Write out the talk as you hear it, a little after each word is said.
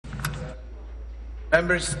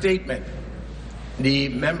Member's statement. The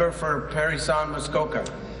member for Parry Sound Muskoka.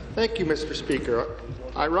 Thank you, Mr. Speaker.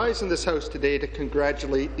 I rise in this House today to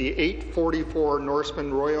congratulate the 844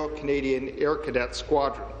 Norseman Royal Canadian Air Cadet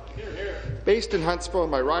Squadron. Based in Huntsville, in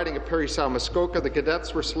my riding of Parry Sound Muskoka, the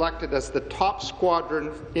cadets were selected as the top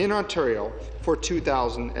squadron in Ontario for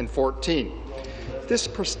 2014. This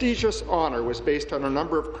prestigious honour was based on a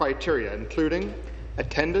number of criteria, including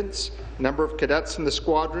attendance, number of cadets in the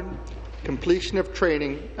squadron, completion of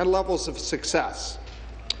training, and levels of success.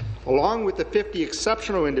 Along with the 50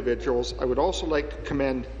 exceptional individuals, I would also like to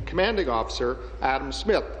commend Commanding Officer Adam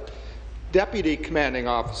Smith, Deputy Commanding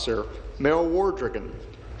Officer Mel Wardrigan,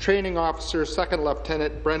 Training Officer Second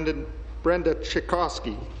Lieutenant Brenda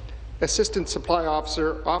Tchaikovsky, Assistant Supply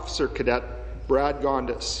Officer Officer Cadet Brad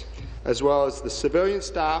Gondis, as well as the civilian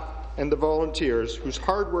staff and the volunteers whose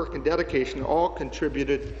hard work and dedication all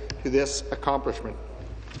contributed to this accomplishment.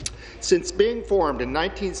 Since being formed in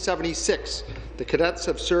 1976, the cadets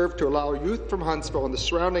have served to allow youth from Huntsville and the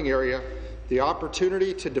surrounding area the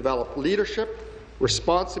opportunity to develop leadership,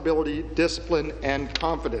 responsibility, discipline, and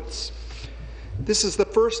confidence. This is the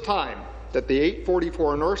first time that the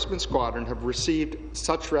 844 Norseman Squadron have received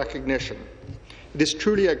such recognition. It is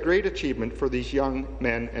truly a great achievement for these young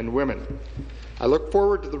men and women. I look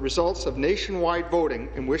forward to the results of nationwide voting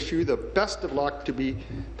and wish you the best of luck to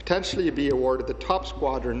potentially be awarded the top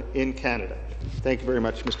squadron in Canada. Thank you very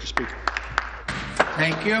much, Mr. Speaker.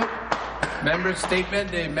 Thank you. Member's statement.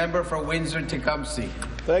 The member for Windsor-Tecumseh.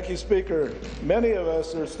 Thank you, Speaker. Many of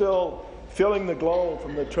us are still feeling the glow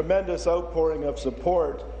from the tremendous outpouring of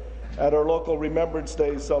support at our local Remembrance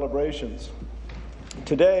Day celebrations.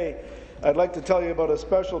 Today, I'd like to tell you about a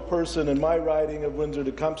special person in my riding of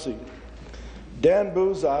Windsor-Tecumseh. Dan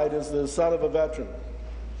Boozide is the son of a veteran.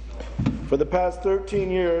 For the past 13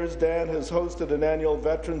 years, Dan has hosted an annual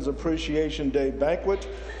Veterans Appreciation Day banquet.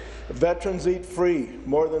 Veterans eat free.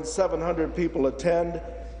 More than 700 people attend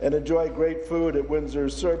and enjoy great food at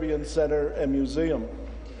Windsor's Serbian Centre and Museum.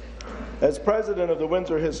 As president of the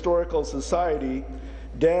Windsor Historical Society,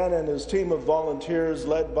 Dan and his team of volunteers,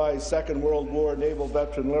 led by Second World War naval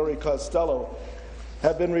veteran Larry Costello,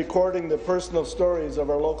 have been recording the personal stories of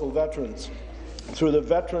our local veterans. Through the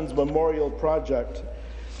Veterans Memorial Project,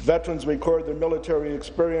 veterans record their military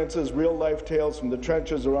experiences, real-life tales from the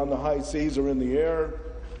trenches or on the high seas or in the air.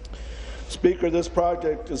 Speaker, this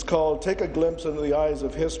project is called Take a Glimpse into the Eyes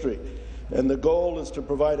of History, and the goal is to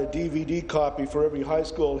provide a DVD copy for every high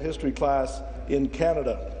school history class in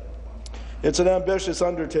Canada. It's an ambitious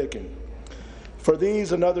undertaking. For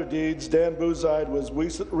these and other deeds, Dan Boozide was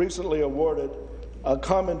recently awarded a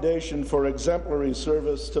commendation for exemplary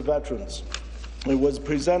service to veterans. It was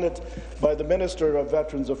presented by the Minister of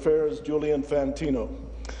Veterans Affairs, Julian Fantino.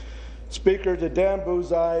 Speaker, to Dan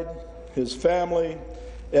Boozide, his family,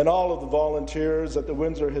 and all of the volunteers at the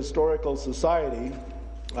Windsor Historical Society,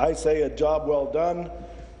 I say a job well done,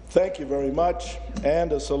 thank you very much,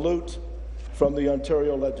 and a salute from the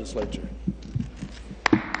Ontario Legislature.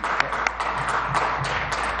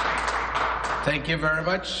 Thank you very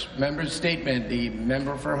much. Member's statement. The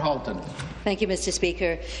member for Halton. Thank you, Mr.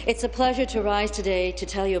 Speaker. It's a pleasure to rise today to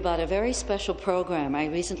tell you about a very special program I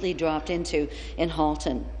recently dropped into in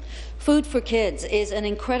Halton. Food for Kids is an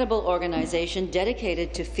incredible organization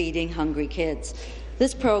dedicated to feeding hungry kids.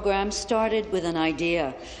 This program started with an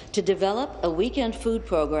idea to develop a weekend food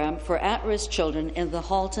program for at-risk children in the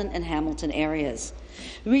Halton and Hamilton areas.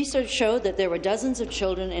 Research showed that there were dozens of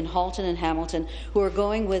children in Halton and Hamilton who were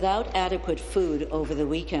going without adequate food over the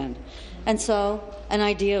weekend. And so an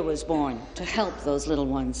idea was born to help those little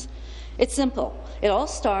ones. It's simple. It all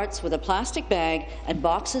starts with a plastic bag and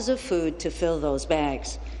boxes of food to fill those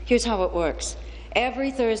bags. Here's how it works.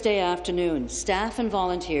 Every Thursday afternoon, staff and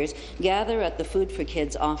volunteers gather at the Food for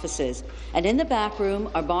Kids offices, and in the back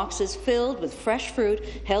room are boxes filled with fresh fruit,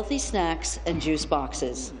 healthy snacks, and juice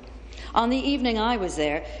boxes. On the evening I was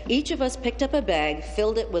there, each of us picked up a bag,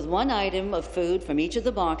 filled it with one item of food from each of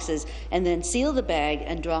the boxes, and then sealed the bag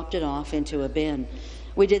and dropped it off into a bin.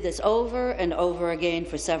 We did this over and over again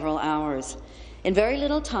for several hours. In very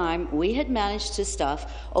little time, we had managed to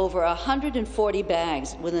stuff over 140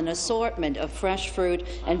 bags with an assortment of fresh fruit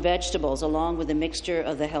and vegetables, along with a mixture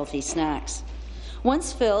of the healthy snacks.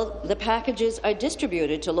 Once filled, the packages are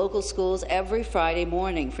distributed to local schools every Friday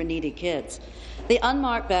morning for needy kids. The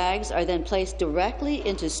unmarked bags are then placed directly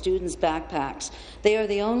into students' backpacks. They are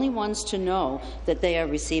the only ones to know that they are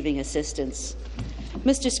receiving assistance.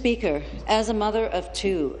 Mr. Speaker, as a mother of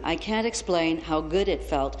two, I can't explain how good it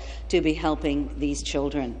felt to be helping these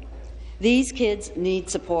children. These kids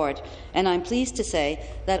need support, and I'm pleased to say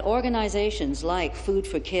that organizations like Food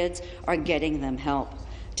for Kids are getting them help.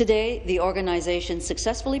 Today, the organization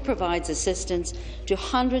successfully provides assistance to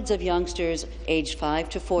hundreds of youngsters aged 5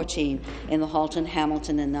 to 14 in the Halton,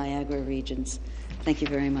 Hamilton and Niagara regions. Thank you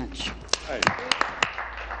very much.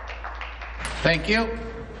 Thank you.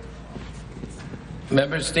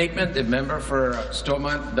 Member statement, the member for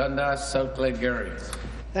Stormont, Dundas, South Glengarry.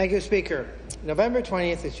 Thank you, Speaker. November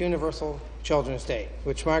 20th is Universal Children's Day,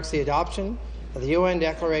 which marks the adoption of the UN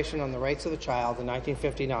Declaration on the Rights of the Child in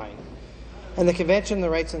 1959 and the Convention on the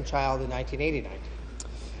Rights of the Child in 1989.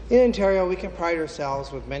 In Ontario, we can pride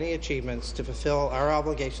ourselves with many achievements to fulfill our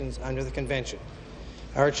obligations under the Convention.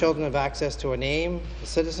 Our children have access to a name,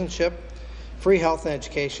 citizenship, free health and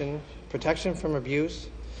education, protection from abuse,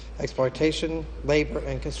 exploitation, labour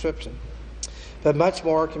and conscription. But much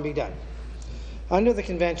more can be done. Under the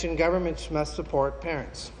Convention, governments must support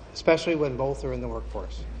parents, especially when both are in the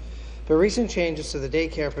workforce. But recent changes to the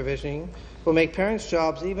daycare provisioning will make parents'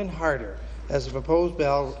 jobs even harder, as the proposed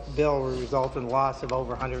bill will result in loss of over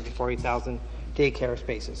 140,000 daycare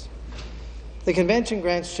spaces. The Convention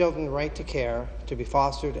grants children the right to care, to be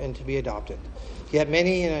fostered and to be adopted, yet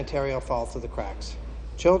many in Ontario fall through the cracks.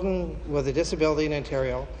 Children with a disability in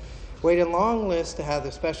Ontario wait in long lists to have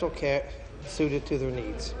the special care suited to their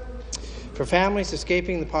needs. For families,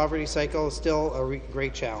 escaping the poverty cycle is still a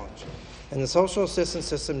great challenge, and the social assistance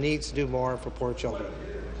system needs to do more for poor children.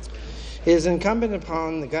 It is incumbent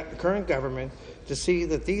upon the current government to see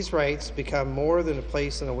that these rights become more than a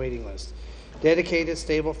place on a waiting list. Dedicated,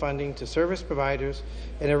 stable funding to service providers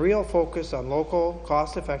and a real focus on local,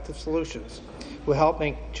 cost-effective solutions will help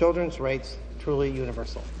make children's rights truly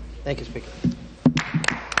universal. Thank you, Speaker.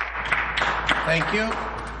 Thank you.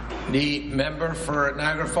 The member for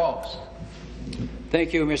Niagara Falls.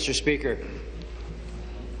 Thank you, Mr. Speaker.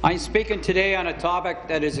 I'm speaking today on a topic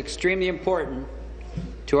that is extremely important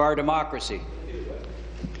to our democracy.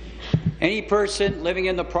 Any person living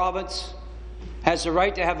in the province has the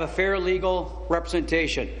right to have a fair legal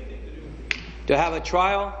representation, to have a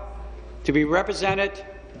trial, to be represented,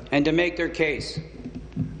 and to make their case.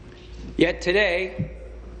 Yet today,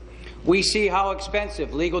 we see how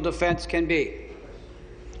expensive legal defense can be.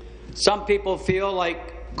 Some people feel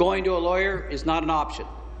like going to a lawyer is not an option.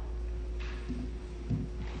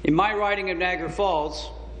 In my riding of Niagara Falls,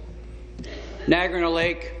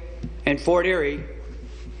 Niagara-on-the-Lake, and Fort Erie,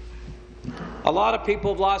 a lot of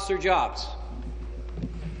people have lost their jobs.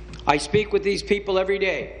 I speak with these people every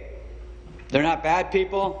day. They're not bad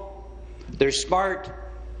people. They're smart.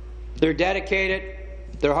 They're dedicated.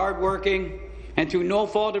 They're hardworking. And through no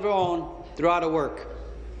fault of their own, they're out of work.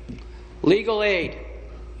 Legal aid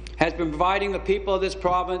has been providing the people of this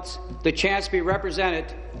province the chance to be represented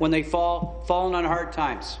when they fallen on hard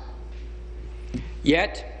times.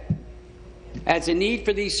 Yet, as the need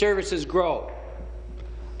for these services grow,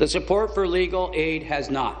 the support for legal aid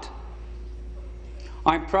has not.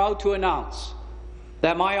 I'm proud to announce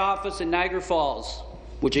that my office in Niagara Falls,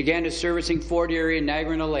 which again is servicing Fort Erie and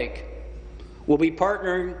Niagara-on-the-Lake, will be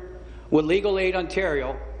partnering with Legal Aid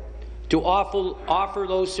Ontario to offer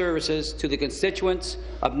those services to the constituents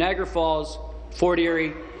of Niagara Falls, Fort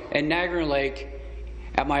Erie, and Niagara-on-the-Lake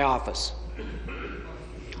at my office.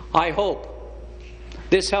 I hope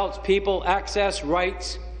this helps people access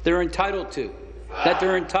rights they're entitled to,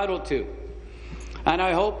 And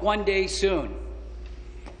I hope one day soon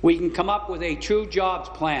we can come up with a true jobs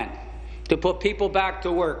plan to put people back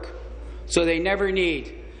to work so they never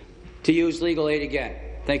need to use legal aid again.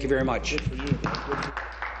 Thank you very much.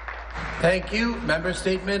 Thank you. Member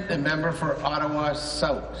statement, the member for Ottawa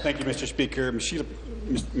South. Thank you, Mr. Speaker. Monsieur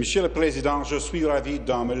le Président, je suis ravi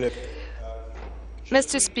d'en me lever.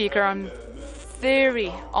 Mr. Speaker, I'm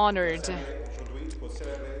very honored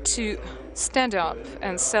to stand up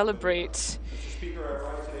and celebrate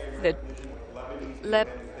the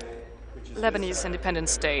Lebanese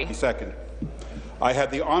Independence Day. Second, I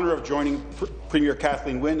had the honour of joining Premier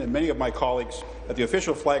Kathleen Wynne and many of my colleagues at the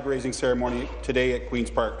official flag-raising ceremony today at Queen's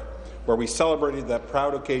Park, where we celebrated that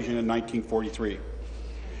proud occasion in 1943.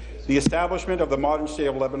 The establishment of the modern state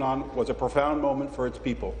of Lebanon was a profound moment for its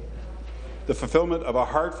people, the fulfillment of a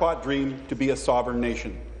hard-fought dream to be a sovereign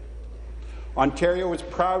nation. Ontario is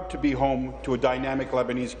proud to be home to a dynamic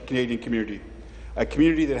Lebanese Canadian community, a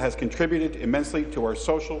community that has contributed immensely to our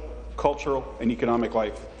social, cultural, and economic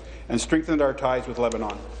life, and strengthened our ties with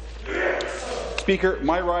Lebanon. Speaker,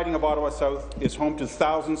 my riding of Ottawa South is home to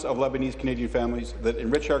thousands of Lebanese Canadian families that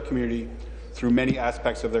enrich our community through many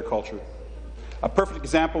aspects of their culture. A perfect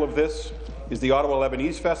example of this is the Ottawa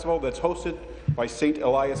Lebanese Festival that's hosted by St.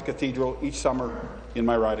 Elias Cathedral each summer in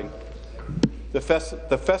my riding. The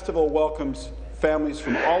festival welcomes families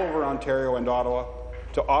from all over Ontario and Ottawa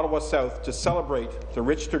to Ottawa South to celebrate the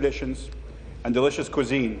rich traditions and delicious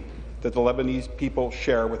cuisine that the Lebanese people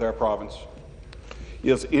share with our province.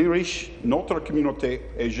 Ils enrichissent notre communauté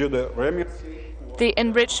et je les remercie. They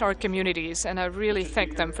enrich our communities, and I really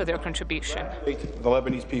thank them for their contribution. The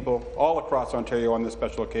Lebanese people all across Ontario on this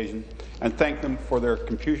special occasion and thank them for their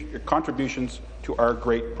contributions to our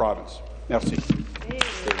great province. Merci.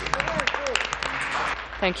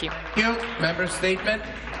 Thank you. Thank you. Member statement.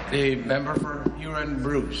 The member for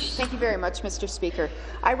Huron-Bruce. Thank you very much, Mr. Speaker.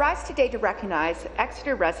 I rise today to recognize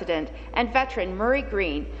Exeter resident and veteran Murray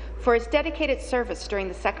Green for his dedicated service during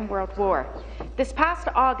the Second World War. This past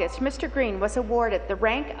August, Mr. Green was awarded the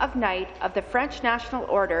rank of Knight of the French National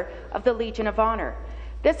Order of the Legion of Honour.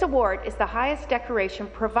 This award is the highest decoration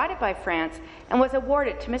provided by France and was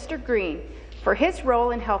awarded to Mr. Green for his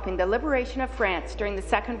role in helping the liberation of France during the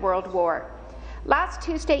Second World War. Last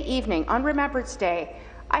Tuesday evening, on Remembrance Day,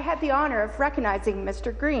 I had the honour of recognizing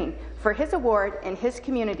Mr. Green for his award in his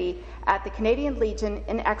community at the Canadian Legion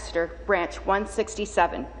in Exeter, Branch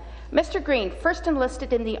 167. Mr. Green first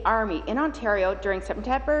enlisted in the Army in Ontario during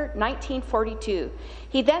September 1942.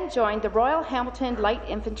 He then joined the Royal Hamilton Light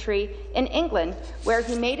Infantry in England, where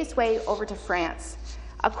he made his way over to France.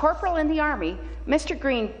 A corporal in the Army, Mr.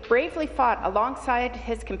 Green bravely fought alongside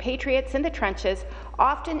his compatriots in the trenches,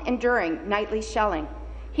 often enduring nightly shelling.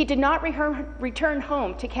 He did not return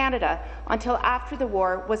home to Canada until after the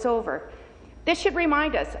war was over. This should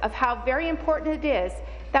remind us of how very important it is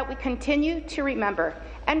that we continue to remember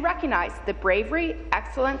and recognize the bravery,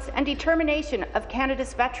 excellence, and determination of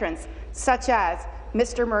Canada's veterans, such as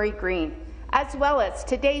Mr. Murray Green, as well as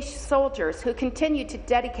today's soldiers who continue to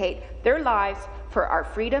dedicate their lives for our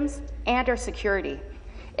freedoms and our security.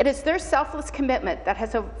 It is their selfless commitment that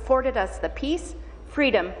has afforded us the peace,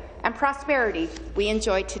 freedom, and prosperity we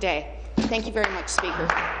enjoy today. Thank you very much, Speaker.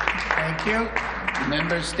 Thank you.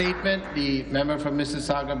 Member statement. The member from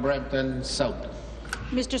Mississauga-Brampton South.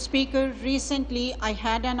 Mr. Speaker, recently I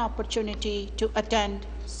had an opportunity to attend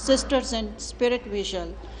Sisters in Spirit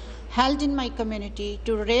Vigil held in my community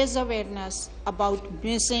to raise awareness about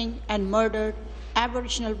missing and murdered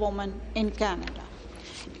Aboriginal women in Canada.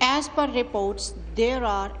 As per reports, there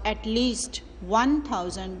are at least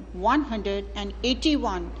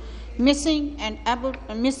 1,181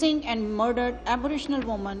 missing and murdered Aboriginal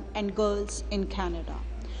women and girls in Canada.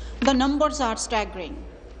 The numbers are staggering.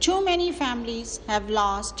 Too many families have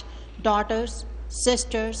lost daughters,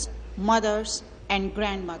 sisters, mothers, and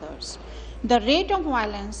grandmothers. The rate of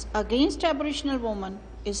violence against Aboriginal women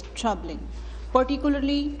is troubling,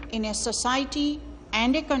 particularly in a society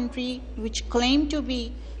and a country which claim to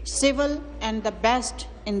be civil and the best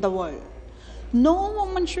in the world. No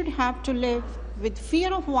woman should have to live with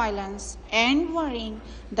fear of violence and worrying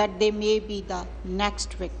that they may be the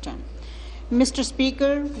next victim. Mr.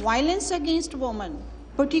 Speaker, violence against women,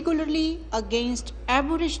 particularly against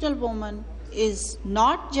Aboriginal women, is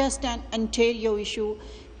not just an Ontario issue,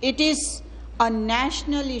 it is a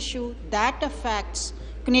national issue that affects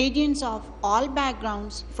Canadians of all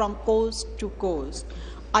backgrounds from coast to coast.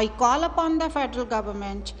 I call upon the federal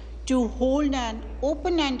government to hold an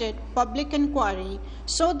open-ended public inquiry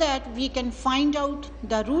so that we can find out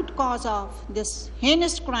the root cause of this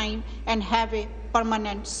heinous crime and have a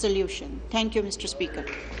permanent solution. Thank you, Mr. Speaker.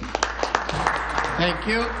 Thank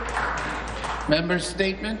you. Member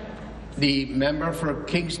statement. The member for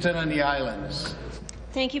Kingston and the Islands.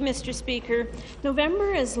 Thank you, Mr. Speaker.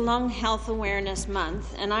 November is Lung Health Awareness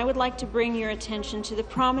Month, and I would like to bring your attention to the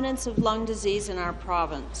prominence of lung disease in our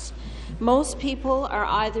province. Most people are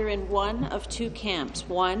either in one of two camps.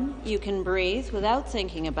 One, you can breathe without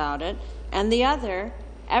thinking about it, and the other,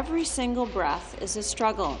 every single breath is a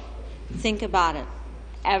struggle. Think about it.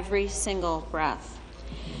 Every single breath.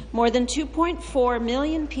 More than 2.4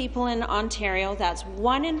 million people in Ontario, that's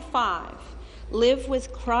 1 in 5, live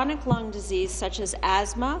with chronic lung disease such as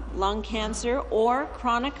asthma, lung cancer, or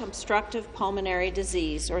chronic obstructive pulmonary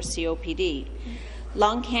disease, or COPD.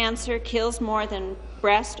 Lung cancer kills more than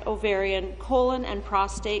breast, ovarian, colon, and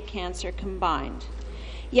prostate cancer combined.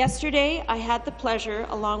 Yesterday, I had the pleasure,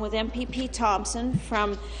 along with MPP Thompson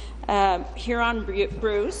from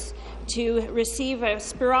Huron-Bruce, to receive a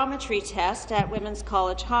spirometry test at Women's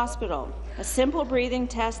College Hospital, a simple breathing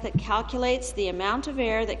test that calculates the amount of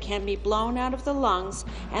air that can be blown out of the lungs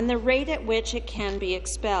and the rate at which it can be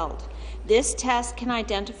expelled. This test can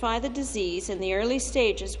identify the disease in the early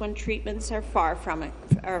stages when treatments are far from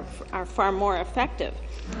are far more effective.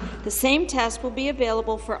 The same test will be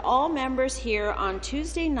available for all members here on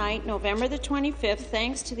Tuesday night, November the 25th,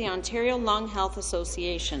 thanks to the Ontario Lung Health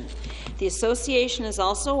Association. The association is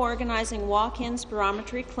also organizing walk-in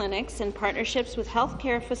spirometry clinics in partnerships with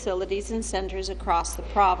healthcare facilities and centres across the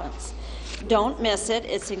province. Don't miss it.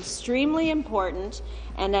 It's extremely important,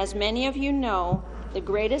 and as many of you know, the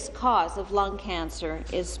greatest cause of lung cancer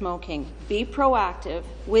is smoking. Be proactive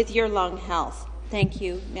with your lung health. Thank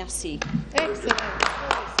you. Merci. Excellent.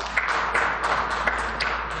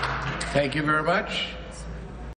 Thank you very much.